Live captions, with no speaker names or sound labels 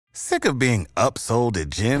Sick of being upsold at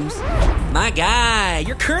gyms? My guy,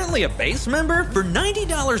 you're currently a base member? For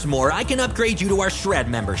 $90 more, I can upgrade you to our Shred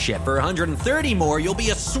membership. For $130 more, you'll be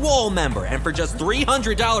a Swole member. And for just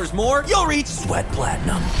 $300 more, you'll reach Sweat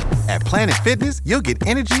Platinum. At Planet Fitness, you'll get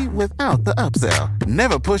energy without the upsell.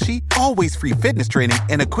 Never pushy, always free fitness training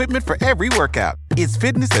and equipment for every workout. It's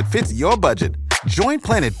fitness that fits your budget. Join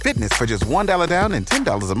Planet Fitness for just $1 down and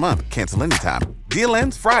 $10 a month. Cancel anytime. Deal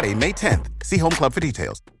ends Friday, May 10th. See Home Club for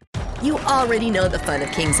details. You already know the fun of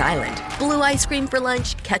Kings Island. Blue ice cream for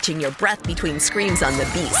lunch, catching your breath between screams on the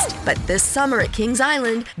beast. But this summer at Kings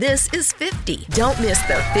Island, this is 50. Don't miss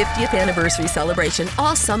the 50th anniversary celebration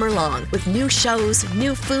all summer long with new shows,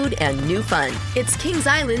 new food, and new fun. It's Kings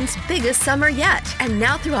Island's biggest summer yet. And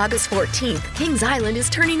now through August 14th, Kings Island is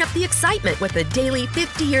turning up the excitement with a daily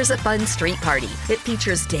 50 Years of Fun street party. It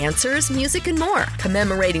features dancers, music, and more,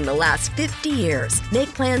 commemorating the last 50 years. Make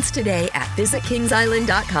plans today at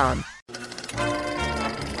visitkingsisland.com.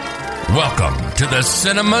 Welcome to the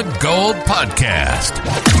Cinema Gold Podcast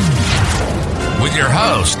with your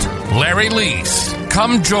host, Larry Leese.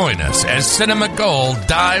 Come join us as Cinema Gold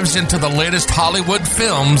dives into the latest Hollywood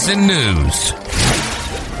films and news.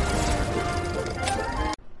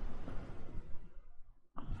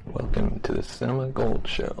 Welcome to the Cinema Gold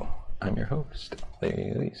Show. I'm your host,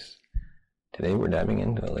 Larry Leese. Today we're diving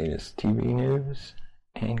into the latest TV news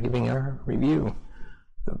and giving our review.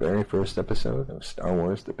 The very first episode of Star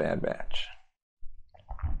Wars The Bad Batch.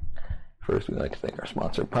 First, we'd like to thank our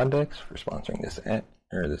sponsor, Poddex, for sponsoring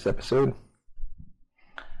this episode.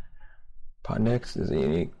 Poddex is a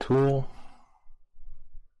unique tool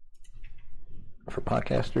for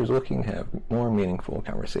podcasters looking to have more meaningful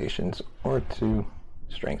conversations or to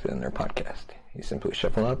strengthen their podcast. You simply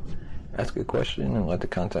shuffle up, ask a question, and let the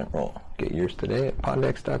content roll. Get yours today at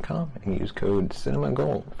poddex.com and use code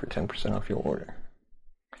CinemaGold for 10% off your order.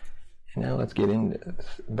 And now let's get into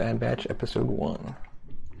Bad Batch Episode 1.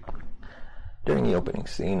 During the opening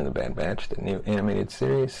scene of The Bad Batch, the new animated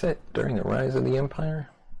series set during the rise of the Empire,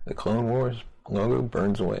 the Clone Wars logo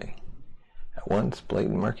burns away. At once,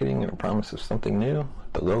 blatant marketing and a promise of something new,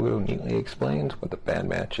 the logo neatly explains what the Bad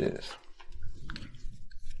Batch is.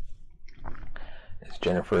 As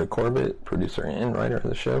Jennifer Corbett, producer and writer of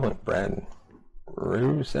the show, and Brad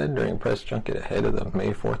Rue said during a press junket ahead of the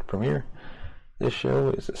May 4th premiere, this show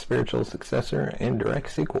is a spiritual successor and direct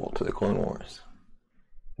sequel to the Clone Wars.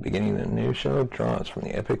 The beginning of the new show draws from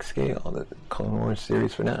the epic scale of the Clone Wars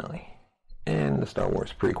series finale and the Star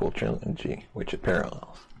Wars prequel trilogy, which it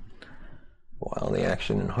parallels. While the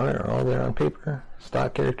action and heart are all there on paper,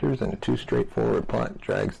 stock characters and a too straightforward plot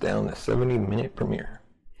drags down the 70-minute premiere.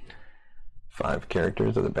 5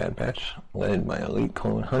 characters of the Bad Batch, led by elite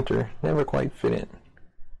clone hunter, never quite fit in.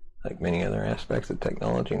 Like many other aspects of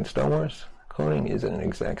technology in Star Wars, cloning isn't an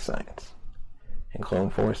exact science, and Clone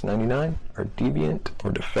Force 99 are deviant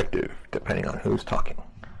or defective, depending on who's talking,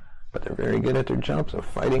 but they're very good at their jobs of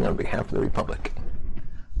fighting on behalf of the Republic.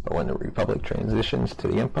 But when the Republic transitions to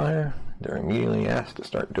the Empire, they're immediately asked to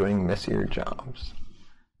start doing messier jobs,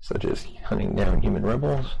 such as hunting down human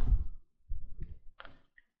rebels,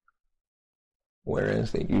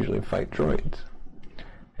 whereas they usually fight droids.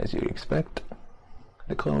 As you'd expect,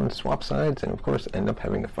 the clones swap sides and of course end up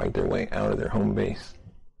having to fight their way out of their home base.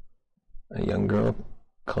 A young girl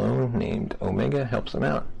clone named Omega helps them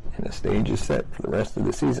out, and the stage is set for the rest of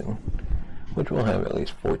the season, which will have at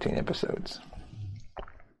least 14 episodes.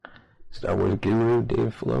 Star Wars guru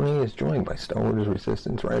Dave Filoni is joined by Star Wars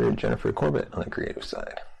Resistance writer Jennifer Corbett on the creative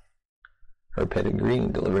side. Her pedigree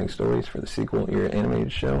in delivering stories for the sequel-era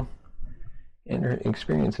animated show and her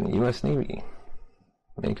experience in the U.S. Navy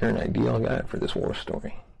make her an ideal guide for this war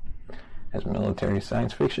story. As military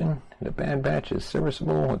science fiction, The Bad Batch is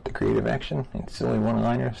serviceable with the creative action and silly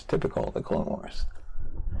one-liners typical of the Clone Wars.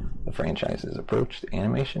 The franchise's approach to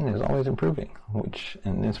animation is always improving, which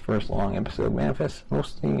in this first long episode manifests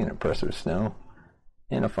mostly in impressive snow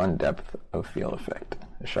and a fun depth of field effect.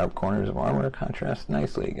 The sharp corners of armor contrast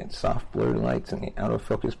nicely against soft blurred lights in the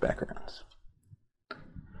out-of-focus backgrounds.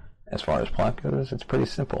 As far as plot goes, it's pretty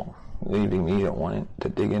simple, leaving me to want to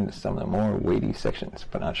dig into some of the more weighty sections,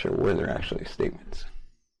 but not sure where they're actually statements.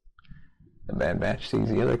 The Bad Batch sees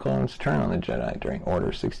the other clones turn on the Jedi during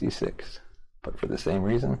Order 66, but for the same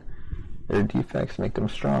reason, their defects make them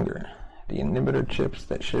stronger. The inhibitor chips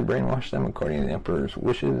that should brainwash them according to the Emperor's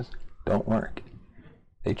wishes don't work.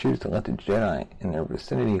 They choose to let the Jedi in their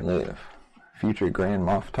vicinity live. Future Grand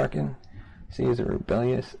Moff Tarkin sees the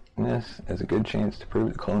rebelliousness as a good chance to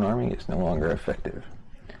prove the clone army is no longer effective.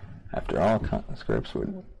 After all, conscripts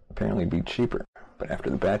would apparently be cheaper, but after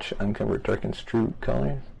the batch uncovered Tarkin's true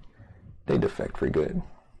colors, they defect for good.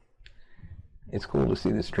 It's cool to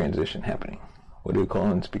see this transition happening. What do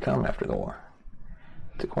clones become after the war?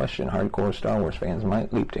 It's a question hardcore Star Wars fans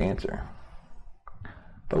might leap to answer.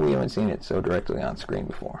 But we haven't seen it so directly on screen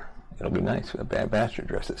before. It'll be nice if a Bad Batch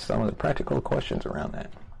addresses some of the practical questions around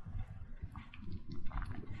that.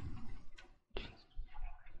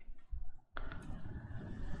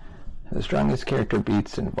 The strongest character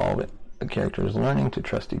beats involve the characters learning to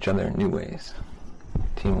trust each other in new ways.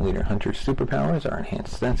 Team Leader Hunter's superpowers are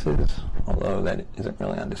enhanced senses, although that isn't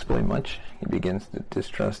really on display much. He begins to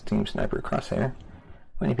distrust Team Sniper Crosshair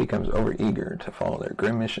when he becomes overeager to follow their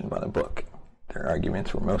grim mission by the book. Their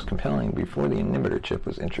arguments were most compelling before the inhibitor chip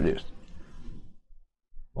was introduced.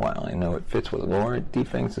 While I know it fits with lore, it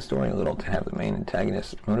defangs the story a little to have the main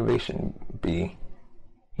antagonist's motivation be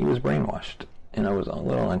he was brainwashed, and I was a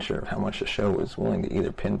little unsure of how much the show was willing to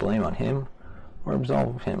either pin blame on him or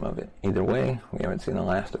absolve him of it. Either way, we haven't seen the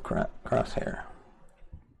last of Crosshair.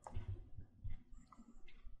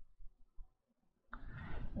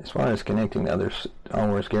 As far as connecting to other Star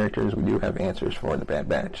Wars characters, we do have answers for the Bad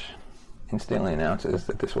Batch. Instantly announces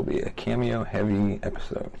that this will be a cameo-heavy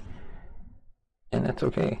episode, and that's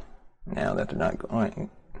okay. Now that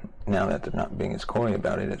they're not being as coy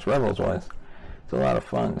about it as Rebels was, it's a lot of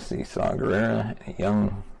fun to see Saw Gerrera and a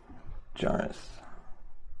young Jarrus.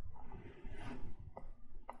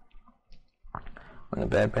 When the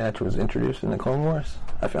Bad Batch was introduced in the Clone Wars,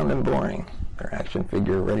 I found them boring. Their action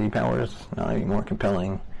figure-ready powers not any more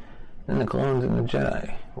compelling than the clones and the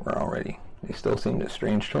Jedi were already. They still seemed a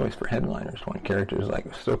strange choice for headliners when characters like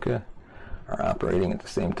Ahsoka are operating at the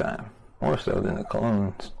same time. More so than the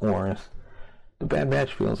Clone Wars, the Bad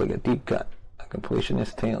Batch feels like a deep cut, a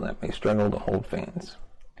completionist tale that may struggle to hold fans.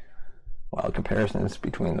 While comparisons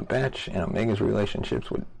between the Batch and Omega's relationships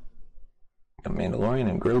with the Mandalorian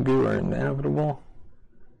and Grogu are inevitable,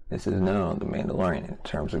 this is no The Mandalorian in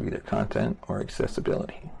terms of either content or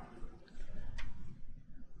accessibility.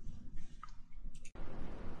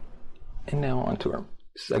 And now on to our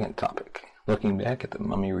second topic, looking back at The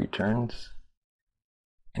Mummy Returns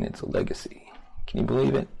and its legacy. Can you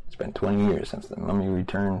believe it? It's been 20 years since The Mummy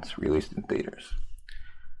Returns released in theaters.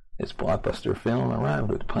 This blockbuster film arrived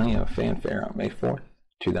with plenty of fanfare on May 4th,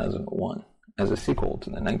 2001, as a sequel to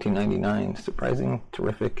the 1999 surprising,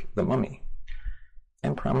 terrific The Mummy,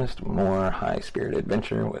 and promised more high-spirited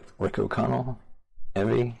adventure with Rick O'Connell,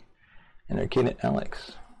 Evie, and their kid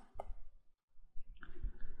Alex.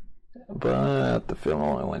 But the film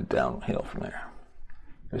only went downhill from there.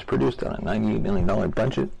 It was produced on a $98 million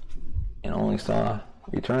budget and only saw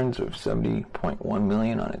returns of $70.1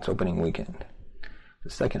 million on its opening weekend, the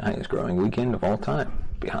second highest growing weekend of all time,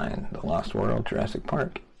 behind The Lost World, Jurassic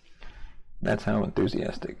Park. That's how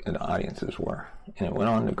enthusiastic the audiences were, and it went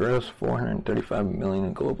on to gross $435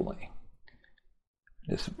 million globally.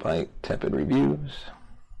 Despite tepid reviews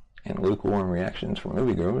and lukewarm reactions from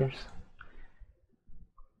moviegoers,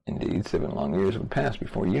 indeed 7 long years have passed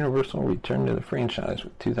before Universal returned to the franchise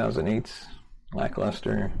with 2008's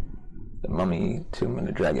lackluster The Mummy: Tomb of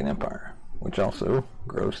the Dragon Empire, which also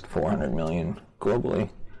grossed $400 million globally,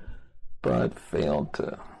 but failed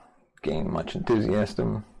to gain much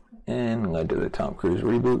enthusiasm and led to the Tom Cruise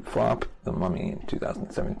reboot flop, The Mummy, in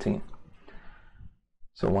 2017.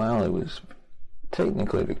 So while it was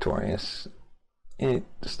technically victorious, it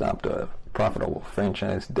stopped a profitable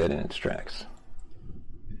franchise dead in its tracks.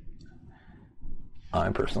 I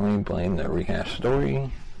personally blame the rehashed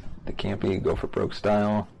story, the campy go-for-broke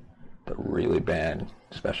style, the really bad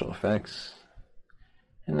special effects,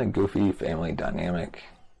 and the goofy family dynamic.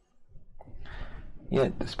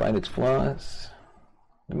 Yet, despite its flaws,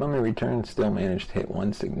 The Mummy Returns still managed to hit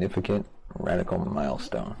one significant, radical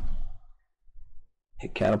milestone.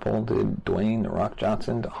 It catapulted Dwayne "The Rock"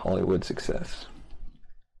 Johnson to Hollywood success.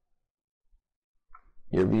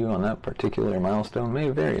 Your view on that particular milestone may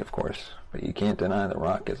vary, of course, but you can't deny The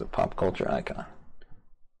Rock as a pop culture icon.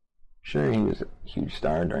 Sure, he was a huge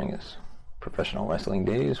star during his professional wrestling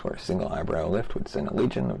days, where a single eyebrow lift would send a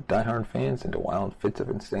legion of diehard fans into wild fits of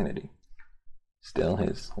insanity. Still,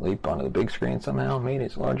 his leap onto the big screen somehow made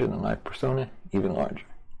his larger-than-life persona even larger.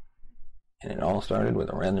 And it all started with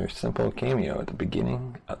a rather simple cameo at the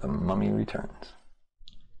beginning of The Mummy Returns.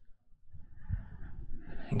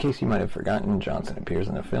 In case you might have forgotten, Johnson appears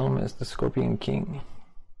in the film as the Scorpion King,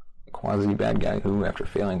 a quasi-bad guy who, after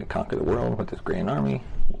failing to conquer the world with his grand army,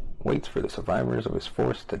 waits for the survivors of his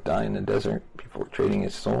force to die in the desert before trading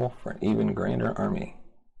his soul for an even grander army,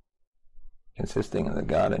 consisting of the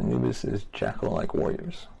god Anubis' jackal-like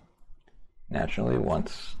warriors. Naturally,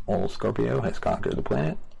 once old Scorpio has conquered the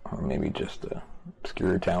planet, or maybe just an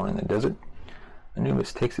obscure town in the desert,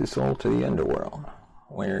 Anubis takes his soul to the underworld,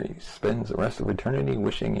 where he spends the rest of eternity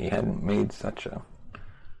wishing he hadn't made such a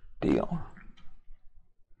deal.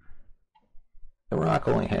 The Rock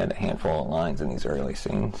only had a handful of lines in these early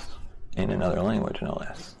scenes, in another language no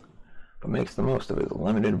less, but makes the most of his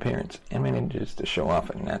limited appearance and manages to show off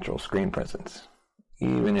a natural screen presence,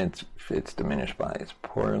 even if it's diminished by his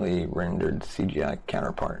poorly rendered CGI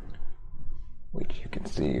counterpart, which you can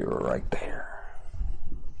see right there.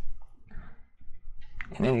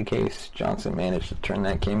 In any case, Johnson managed to turn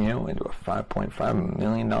that cameo into a $5.5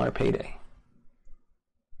 million payday.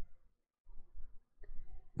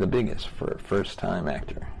 The biggest for a first-time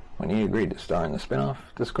actor, when he agreed to star in the spin-off,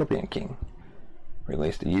 The Scorpion King,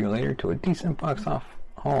 released a year later to a decent box office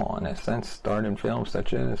haul and has since starred in films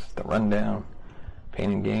such as The Rundown,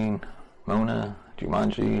 Pain and Gain, Mona,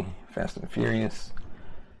 Jumanji, Fast and Furious,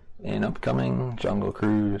 and upcoming Jungle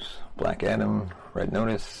Cruise, Black Adam, Red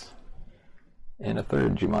Notice, and a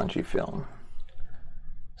third Jumanji film.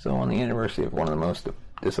 So on the anniversary of one of the most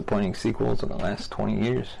disappointing sequels in the last 20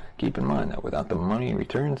 years, keep in mind that without the money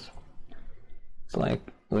returns, it's likely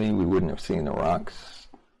we wouldn't have seen The Rock's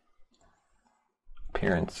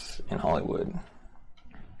appearance in Hollywood.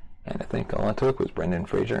 And I think all it took was Brendan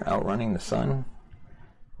Fraser outrunning the sun,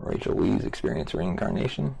 Rachel Weisz experience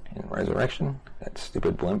reincarnation and resurrection, that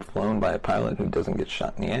stupid blimp flown by a pilot who doesn't get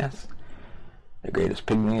shot in the ass, the greatest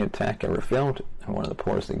pygmy attack ever filmed, and one of the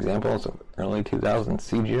poorest examples of early 2000s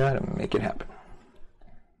CGI to make it happen.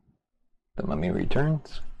 The Mummy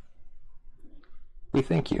returns. We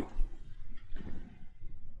thank you.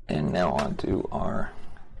 And now on to our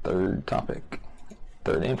third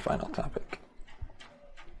and final topic.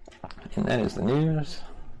 And that is the news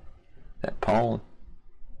that Paul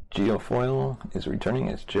Guilfoyle is returning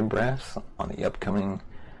as Jim Brass on the upcoming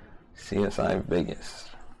CSI Vegas.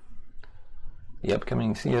 The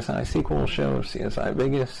upcoming CSI sequel show, CSI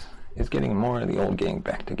Vegas, is getting more of the old gang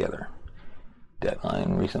back together.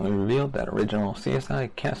 Deadline recently revealed that original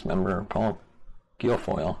CSI cast member Paul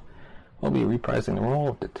Guilfoyle will be reprising the role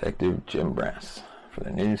of Detective Jim Brass for the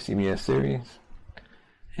new CBS series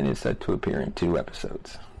and is set to appear in 2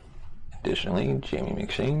 episodes. Additionally, Jamie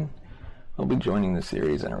McShane will be joining the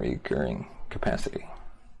series in a recurring capacity.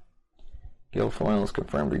 Guilfoyle's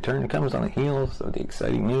confirmed return comes on the heels of the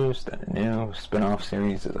exciting news that a new spin-off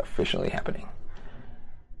series is officially happening,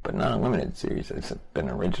 but not a limited series as had been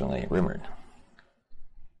originally rumored.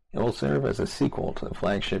 It will serve as a sequel to the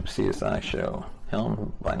flagship CSI show,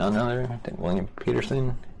 helmed by none other than William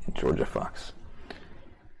Peterson and Georgia Fox,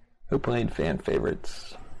 who played fan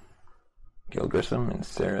favorites Gil Grissom and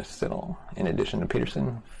Sarah Siddall. In addition to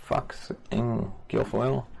Peterson, Fox and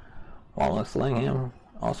Guilfoyle, Wallace Langham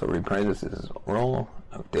also reprises his role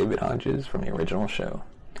of David Hodges from the original show.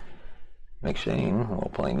 McShane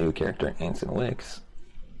will play new character Anson Wicks,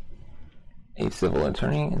 a civil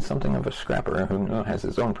attorney and something of a scrapper who now has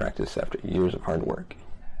his own practice after years of hard work.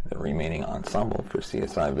 The remaining ensemble for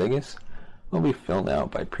CSI Vegas will be filled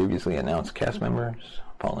out by previously announced cast members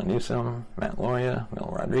Paula Newsome, Matt Lauria, Mel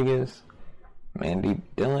Rodriguez, Mandy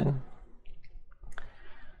Dillon.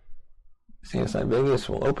 CSI Vegas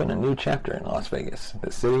will open a new chapter in Las Vegas,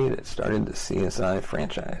 the city that started the CSI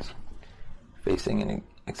franchise. Facing an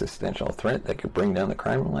existential threat that could bring down the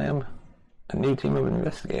crime lab, a new team of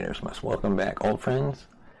investigators must welcome back old friends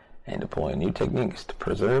and deploy new techniques to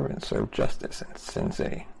preserve and serve justice in Sin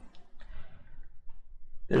City.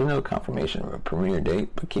 There's no confirmation of a premiere date,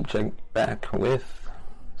 but keep checking back with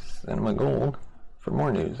Cinema Gold for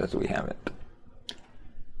more news as we have it.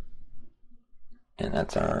 And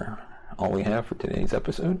that's all we have for today's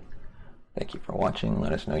episode. Thank you for watching.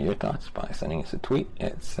 Let us know your thoughts by sending us a tweet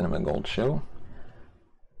at Cinema Gold Show.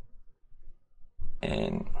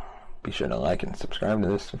 And be sure to like and subscribe to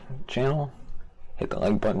this channel. Hit the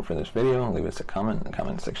like button for this video. Leave us a comment in the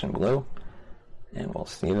comment section below. And we'll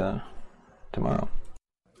see you tomorrow.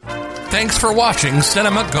 Thanks for watching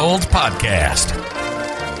Cinema Gold Podcast.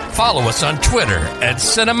 Follow us on Twitter at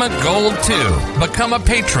CinemaGold2. Become a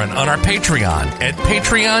patron on our Patreon at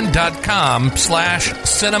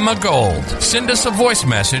patreon.com/cinemagold. Send us a voice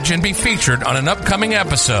message and be featured on an upcoming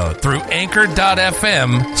episode through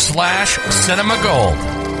anchor.fm/cinemagold.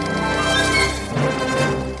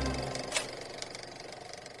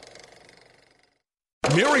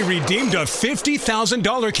 Mary redeemed a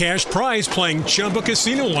 $50,000 cash prize playing Chumba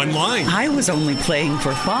Casino online. I was only playing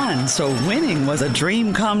for fun, so winning was a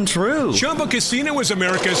dream come true. Chumba Casino is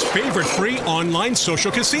America's favorite free online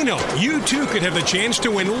social casino. You too could have the chance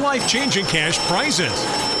to win life-changing cash prizes.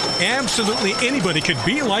 Absolutely anybody could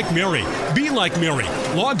be like Mary. Be like Mary.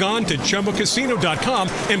 Log on to ChumboCasino.com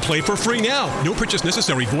and play for free now. No purchase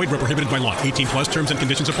necessary. Void where prohibited by law. 18 plus terms and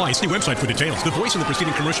conditions apply. See website for details. The voice in the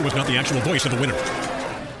preceding commercial was not the actual voice of the winner.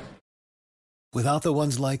 Without the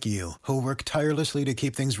ones like you, who work tirelessly to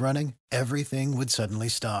keep things running, everything would suddenly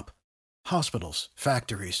stop. Hospitals,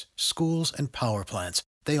 factories, schools, and power plants,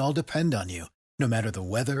 they all depend on you. No matter the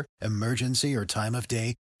weather, emergency, or time of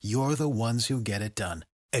day, you're the ones who get it done.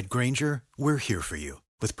 At Grainger, we're here for you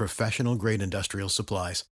with professional-grade industrial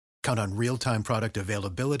supplies. Count on real-time product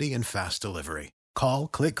availability and fast delivery. Call,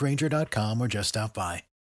 click Grainger.com, or just stop by.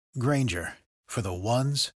 Grainger, for the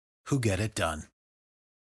ones who get it done.